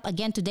gonna jump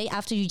again today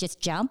after you just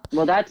jump?"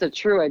 Well, that's a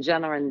true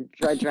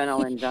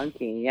adrenaline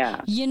junkie. Yeah.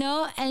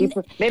 And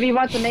Maybe he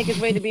wants to make his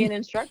way to be an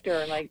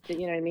instructor, like you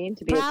know what I mean,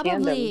 to be a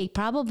tandem.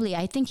 Probably.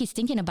 I think he's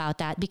thinking about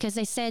that because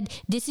I said,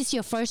 "This is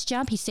your first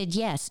jump?" He said,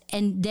 "Yes."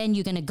 And then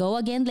you're gonna go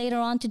again later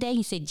on today?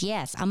 He said,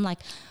 "Yes." I'm like,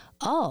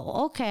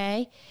 "Oh,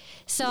 okay."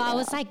 So I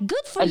was like,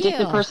 "Good for A you."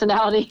 different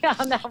personality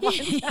on that one.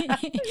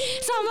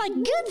 So I'm like,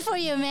 "Good for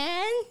you,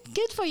 man.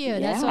 Good for you."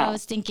 That's what I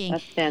was thinking.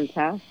 That's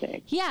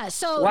fantastic. Yeah.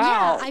 So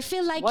Wow. I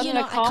feel like What an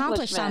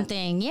accomplished accomplishment.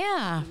 something.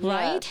 Yeah. Yeah,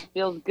 Right.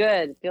 feels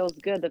good. Feels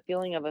good. The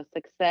feeling of a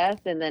success,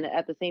 and then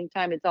at the same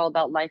time, it's all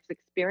about life's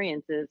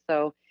experiences.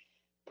 So,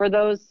 for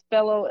those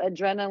fellow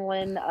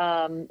adrenaline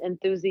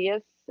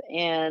enthusiasts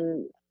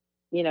and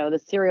the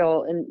serial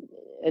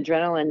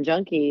adrenaline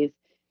junkies,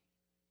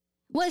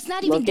 Well, it's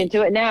not even. look into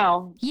it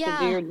now to Yeah.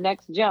 do your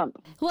next jump.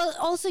 Well,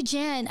 also,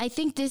 Jen, I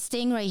think this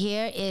thing right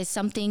here is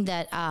something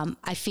that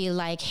I feel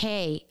like,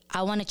 hey,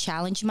 I want to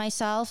challenge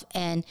myself,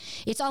 and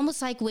it's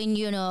almost like when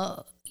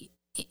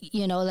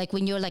like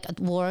when you're like at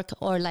work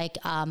or like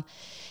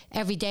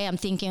every day, I'm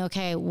thinking,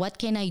 okay, what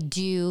can I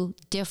do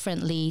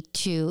differently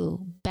to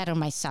better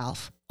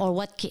myself, or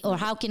or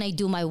how can I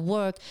do my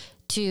work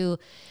to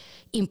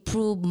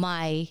improve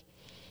my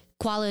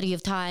quality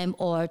of time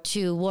or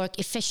to work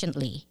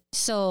efficiently.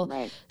 So,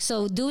 Right.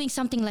 so doing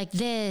something like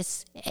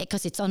this,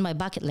 because it's on my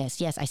bucket list.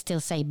 Yes, I still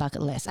say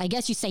bucket list. I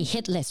guess you say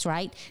hit list,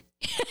 right?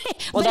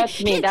 Well, But-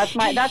 that's me. That's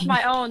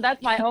my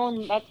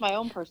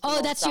own personal.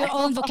 Oh, that's your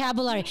style. own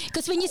vocabulary.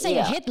 Because when you say a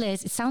Yeah. hit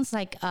list, it sounds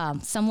like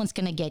someone's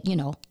gonna get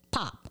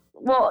pop.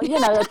 Well,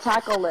 a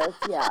tackle list.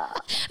 Yeah.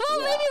 Well,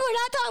 maybe we're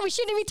not talking. We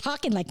shouldn't be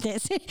talking like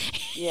this.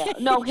 Yeah.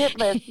 No hit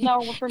list.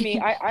 No, for me,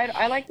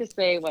 I like to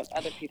say what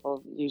other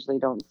people usually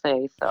don't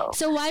say. So.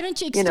 So why don't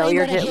you explain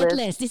your what a hit hit list.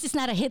 list? This is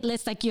not a hit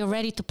list like you're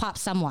ready to pop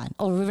someone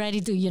or we're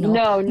ready to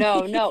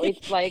No.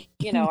 It's like,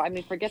 I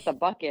mean, forget the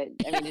bucket.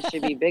 I mean, it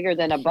should be bigger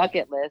than a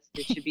bucket list.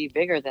 It should be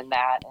bigger than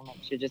that. And it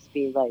should just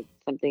be like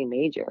something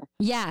major.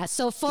 Yeah.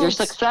 So folks, Your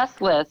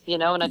success list,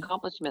 an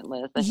accomplishment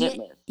list, a hit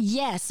list.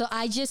 Yes. So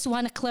I just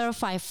want to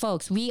clarify,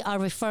 folks, we are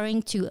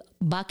referring to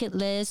bucket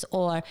list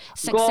or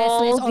success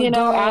Goals, list or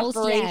goals.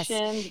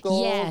 aspirations,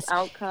 goals, Yes.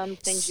 outcomes,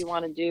 things you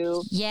want to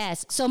do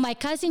Yes. So my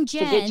cousin to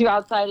get you Jen.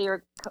 outside of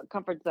your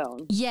comfort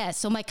zone. Yes.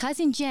 So my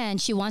cousin Jen,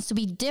 she wants to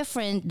be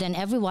different than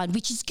everyone,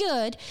 which is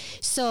good.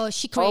 So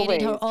she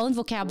created her Always. own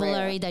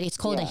vocabulary Rare. that it's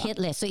called a Yeah. hit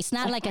list. So it's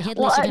not like a hit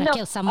list you're going to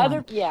kill someone.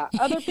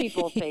 Other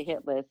people say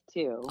hit list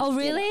too. Oh,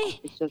 really?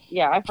 It's just,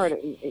 I've heard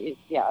it.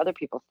 Yeah, other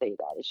people say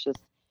that. It's just,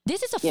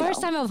 This is the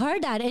first time I've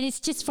heard that, and it's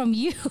just from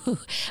you.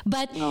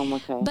 But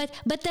okay.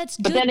 but that's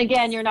But good. then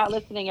again, you're not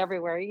listening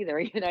everywhere either.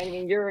 You know what I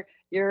mean?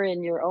 You're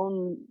in your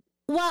own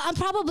Well, I'm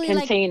probably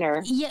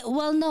container. yeah,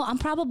 well, no, I'm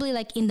probably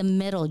like in the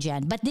middle,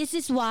 Jen. But this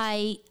is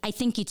why I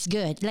think it's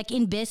good. Like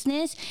in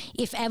business,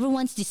 if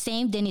everyone's the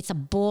same, then it's a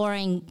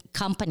boring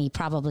company,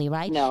 probably,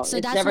 right? No, So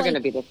it's that's never why going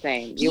to be the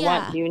same.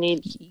 yeah, You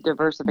need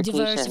diversification.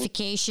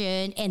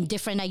 diversification and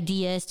different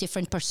ideas,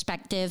 different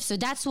perspectives. So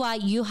that's why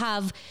you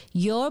have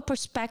your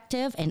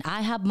perspective and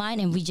I have mine,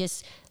 and we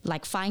just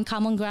like find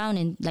common ground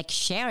and like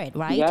share it,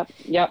 right? Yep,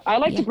 yep. I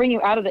like Yeah. to bring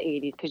you out of the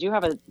 '80s because you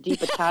have a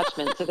deep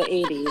attachment to the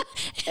 '80s,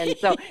 and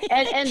so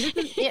and this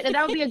is and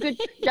that would be a good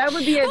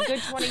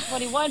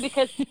 2021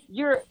 because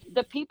you're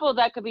the people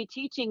that could be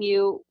teaching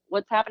you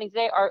what's happening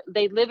today are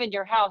they live in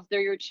your house,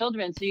 they're your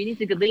children, so you need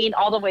to lean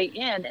all the way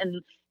in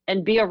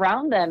and be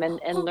around them and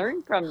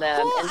learn from them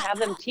Oh, and have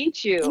them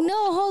teach you.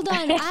 no, hold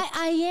on.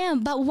 I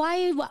am, but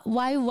why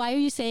are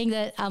you saying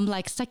that I'm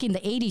like stuck in the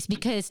 80s?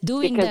 Because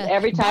doing Because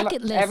the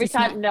bucket list every is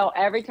time not, no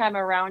every time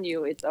around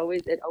you it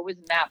always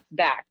maps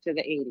back to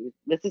the '80s.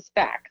 This is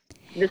facts.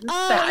 This is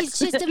oh, facts. it's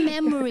just a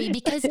memory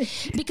because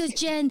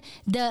Jen,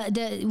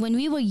 the when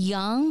we were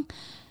young,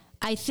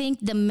 I think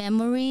the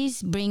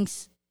memories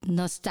brings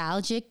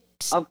nostalgic.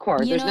 Of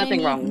course, You there's know what I nothing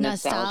mean? wrong with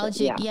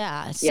Nostalgic, nostalgia.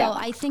 yeah. So Yeah,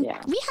 I think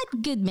yeah. we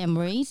had good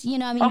memories. You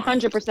know, I mean,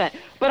 100%.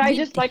 But I we,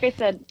 just, like I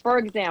said, for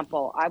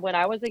example, when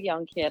I was a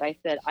young kid, I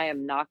said, I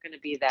am not going to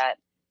be that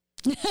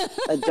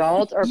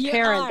adult or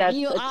parent that's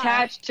you are,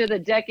 attached to the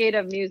decade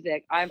of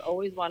music. I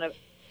always,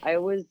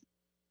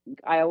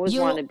 I always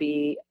want you, to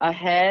be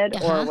ahead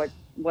or uh-huh,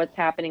 what's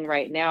happening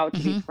right now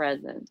to be mm-hmm,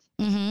 present.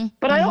 mm-hmm,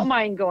 But I mm-hmm. don't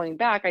mind going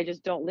back. I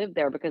just don't live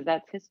there because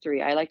that's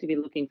history. I like to be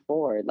looking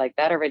forward. Like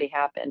that already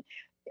happened.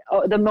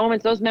 Oh, the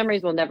moments, those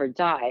memories will never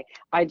die.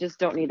 I just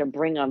don't need to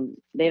bring them.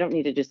 They don't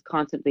need to just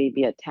constantly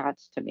be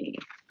attached to me.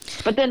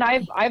 But then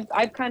I've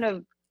kind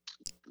of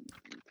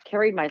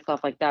carried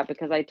myself like that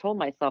because I told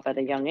myself at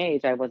a young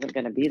age I wasn't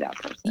going to be that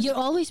person. You've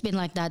always been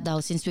like that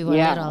though since we were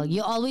Yeah, little.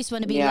 You always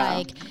want to be yeah,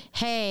 like,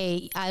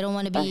 hey, I don't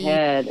want to be,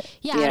 ahead.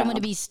 yeah, I don't want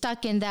Yeah, to be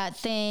stuck in that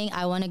thing.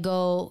 I want to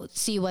go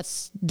see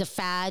what's the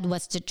fad,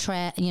 what's the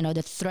trend,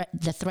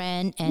 the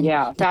trend and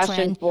yeah. the Fashion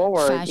trend,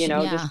 forward, fashion.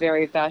 just Yeah.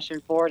 very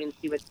fashion forward and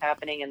see what's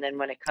happening. And then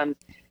when it comes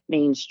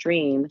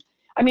mainstream,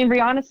 I mean,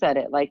 Rihanna said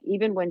it. Like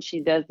even when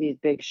she does these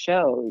big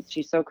shows,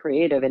 she's so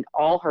creative in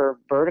all her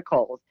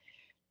verticals.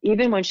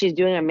 Even when she's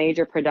doing a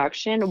major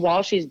production,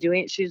 while she's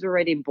doing it, she's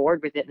already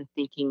bored with it and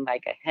thinking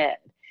like ahead.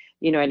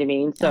 You know what I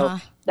mean? Uh So huh.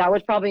 that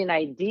was probably an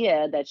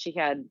idea that she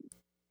had,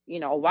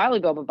 a while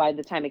ago, but by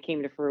the time it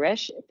came to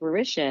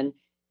fruition,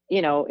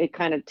 it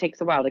kind of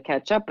takes a while to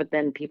catch up. But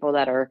then people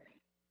that are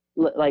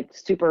like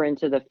super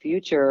into the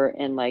future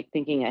and like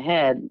thinking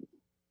ahead,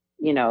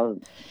 you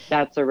know,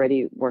 that's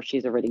already where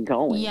she's already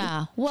going,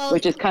 Yeah. Well,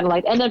 which is kind of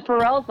like, and then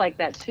Pharrell's like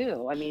that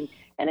too. I mean,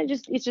 and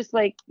it's just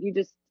like you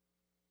just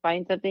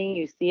find something,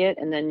 you see it,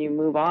 and then you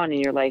move on and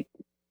you're like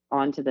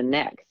on to the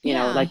next,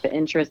 yeah. like the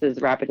interest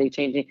is rapidly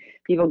changing.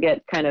 People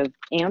get kind of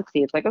antsy.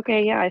 It's like,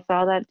 okay, yeah, I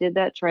saw that, did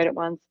that, tried it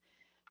once.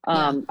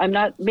 Yeah. I'm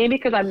not, maybe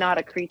because I'm not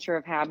a creature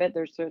of habit.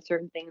 There's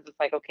certain things it's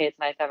like, okay, it's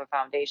nice to have a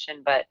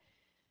foundation, but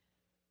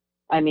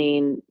I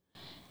mean,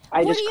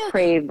 What do you,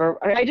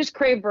 I just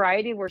crave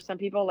variety where some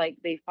people like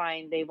they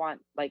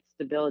want like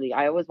stability.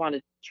 I always want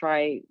to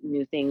try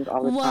new things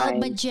all the well,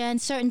 but time. Jen,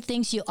 certain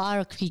things you are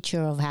a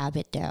creature of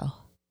habit though.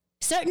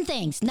 Certain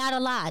things, not a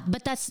lot,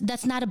 but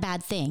that's not a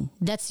bad thing.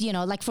 That's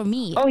like for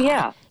me, Oh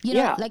yeah,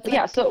 yeah, like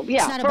yeah. So it's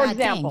yeah, not a bad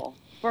thing.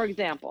 for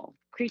example,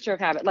 creature of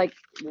habit,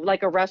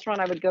 like a restaurant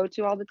I would go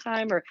to all the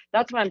time, or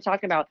that's what I'm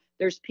talking about.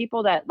 There's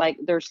people that like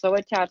they're so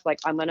attached, like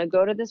I'm gonna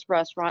go to this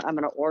restaurant, I'm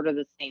gonna order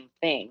the same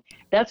thing.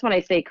 That's when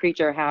I say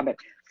creature of habit.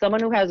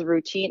 Someone who has a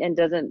routine and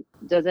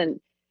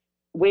doesn't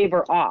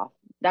waver off.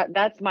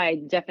 That's my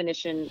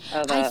definition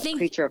of I a think,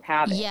 creature of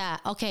habit. yeah,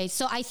 okay.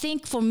 So I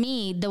think for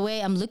me, the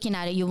way I'm looking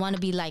at it, you want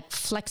to be like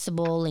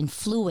flexible and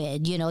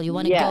fluid. You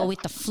want to go Yes,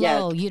 with the yes.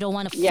 flow. You don't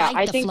want to Yeah,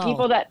 fight the flow.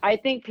 I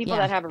think people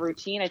Yeah, that have a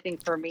routine, I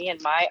think for me in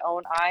my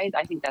own eyes,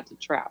 I think that's a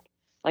trap.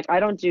 Like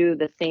I don't do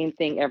the same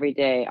thing every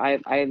day.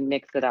 I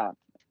mix it up.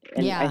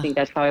 And I yeah. think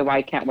that's probably why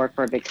I can't work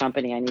for a big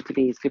company. I need to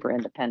be super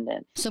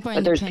independent. Super But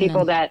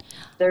independent.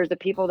 there's the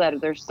people that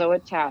they're so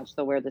attached,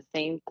 they'll wear the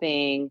same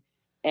thing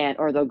and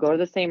or they'll go to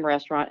the same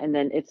restaurant and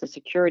then it's a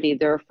security.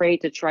 They're afraid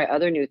to try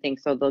other new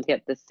things. So they'll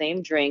get the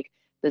same drink,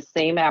 the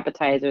same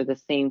appetizer, the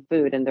same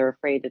food, and they're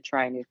afraid to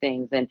try new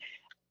things. And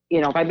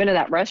if I've been to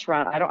that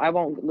restaurant, I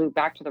won't loop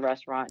back to the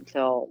restaurant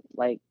until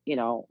like, I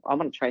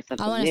want to try I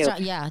something want to new.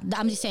 start. Yeah,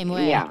 I'm the same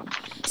way. Yeah.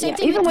 Same Yeah.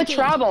 thing Even with with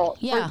travel,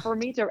 yeah. for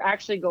me to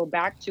actually go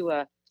back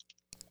to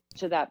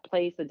that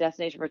place, the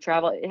destination for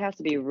travel, it has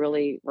to be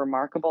really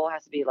remarkable. It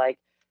has to be like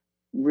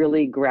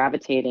really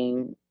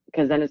gravitating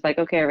because then it's like,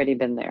 okay, I already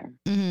been there.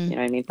 Mm-hmm. You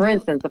know what I mean? For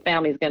instance, the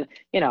family's gonna,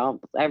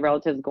 I have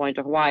relatives going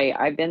to Hawaii.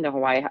 I've been to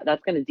Hawaii.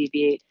 That's going to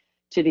deviate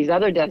to these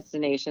other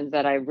destinations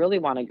that I really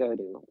want to go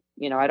to.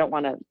 I don't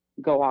want to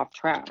go off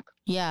track.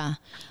 Yeah.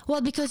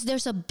 Well, because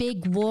there's a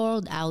big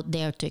world out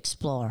there to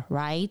explore,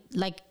 right?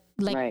 Like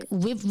Right.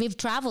 we've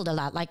traveled a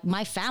lot. Like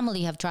my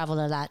family have traveled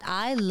a lot.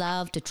 I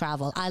love to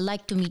travel. I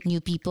like to meet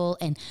new people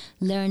and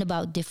learn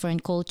about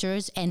different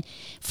cultures. And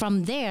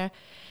from there,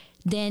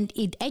 then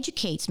it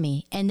educates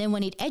me. And then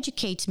when it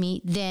educates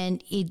me,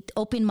 then it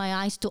opened my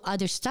eyes to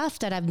other stuff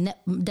that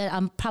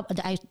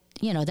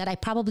that I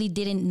probably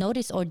didn't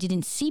notice or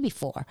didn't see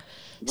before.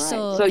 Right.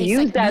 So it's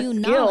use like that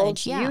new skill.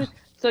 knowledge. Yeah.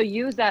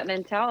 Use that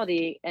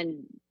mentality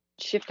and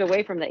shift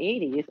away from the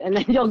 80s, and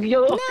then you'll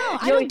No,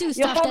 I don't do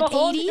stuff have that a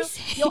whole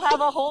 80s. you'll have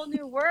a whole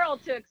new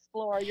world to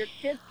explore. Your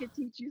kids can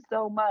teach you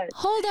so much.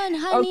 Hold on,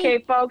 honey. Okay,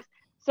 folks.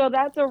 So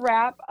that's a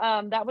wrap.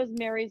 That was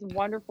Mary's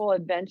wonderful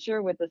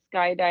adventure with the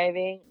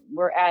skydiving.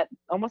 We're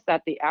almost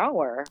at the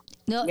hour.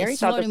 No, Mary it's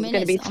thought 40 this was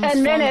going to be minutes.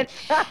 10 minutes.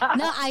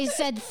 No, I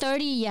said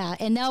 30, yeah.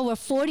 And now we're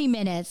 40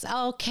 minutes.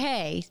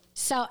 Okay.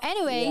 So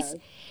anyways,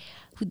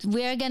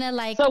 we're going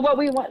to So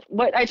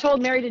what I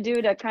told Mary to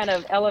do to kind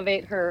of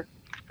elevate her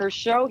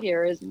show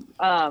here is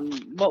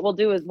what we'll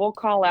do is we'll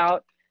call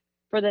out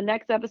for the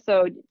next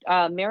episode.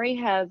 Mary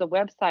has a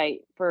website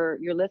for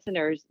your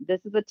listeners. This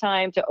is the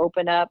time to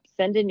open up,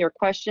 send in your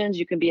questions.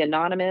 You can be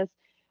anonymous.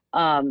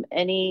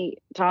 Any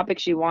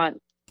topics you want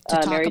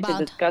Mary to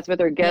discuss with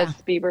her guest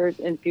speakers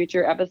in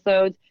future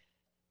episodes,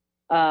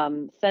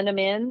 send them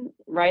in,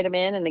 write them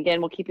in, and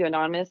again, we'll keep you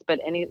anonymous.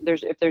 But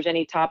if there's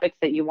any topics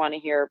that you want to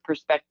hear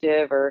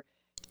perspective or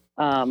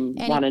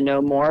want to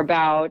know more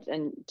about,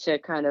 and to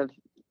kind of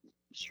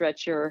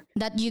stretch your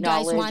that you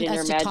guys want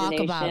us to talk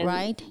about,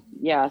 right?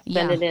 Yeah,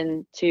 send it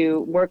in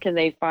to, where can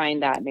they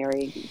find that,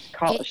 Mary?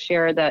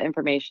 Share the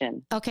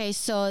information. Okay,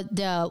 so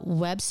the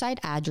website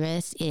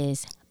address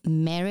is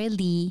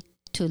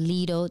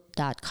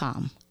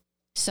maryleetoledo.com.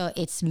 So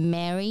it's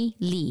Mary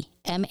Lee,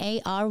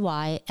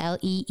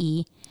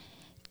 MARYLEE,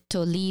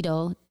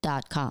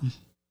 Toledo.com.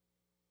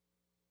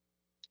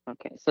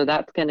 Okay, so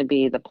that's going to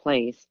be the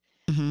place.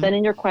 Mm-hmm. Send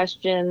in your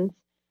questions.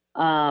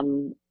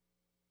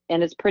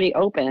 And it's pretty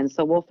open,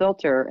 so we'll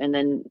filter. And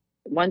then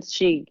once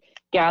she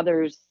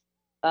gathers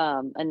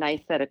a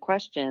nice set of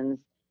questions,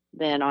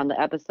 then on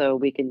the episode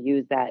we can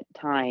use that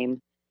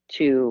time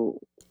to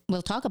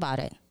talk about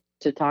it.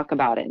 To talk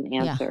about it and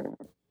answer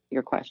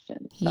your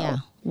questions. So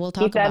we'll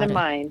talk about it. Keep that in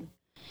mind.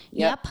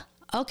 Yep.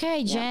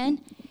 Okay, Jen.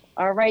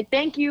 All right.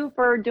 Thank you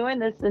for doing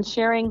this and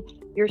sharing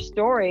your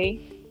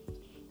story.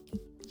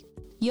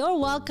 You're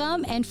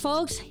welcome. And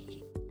folks,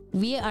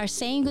 we are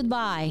saying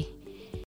goodbye.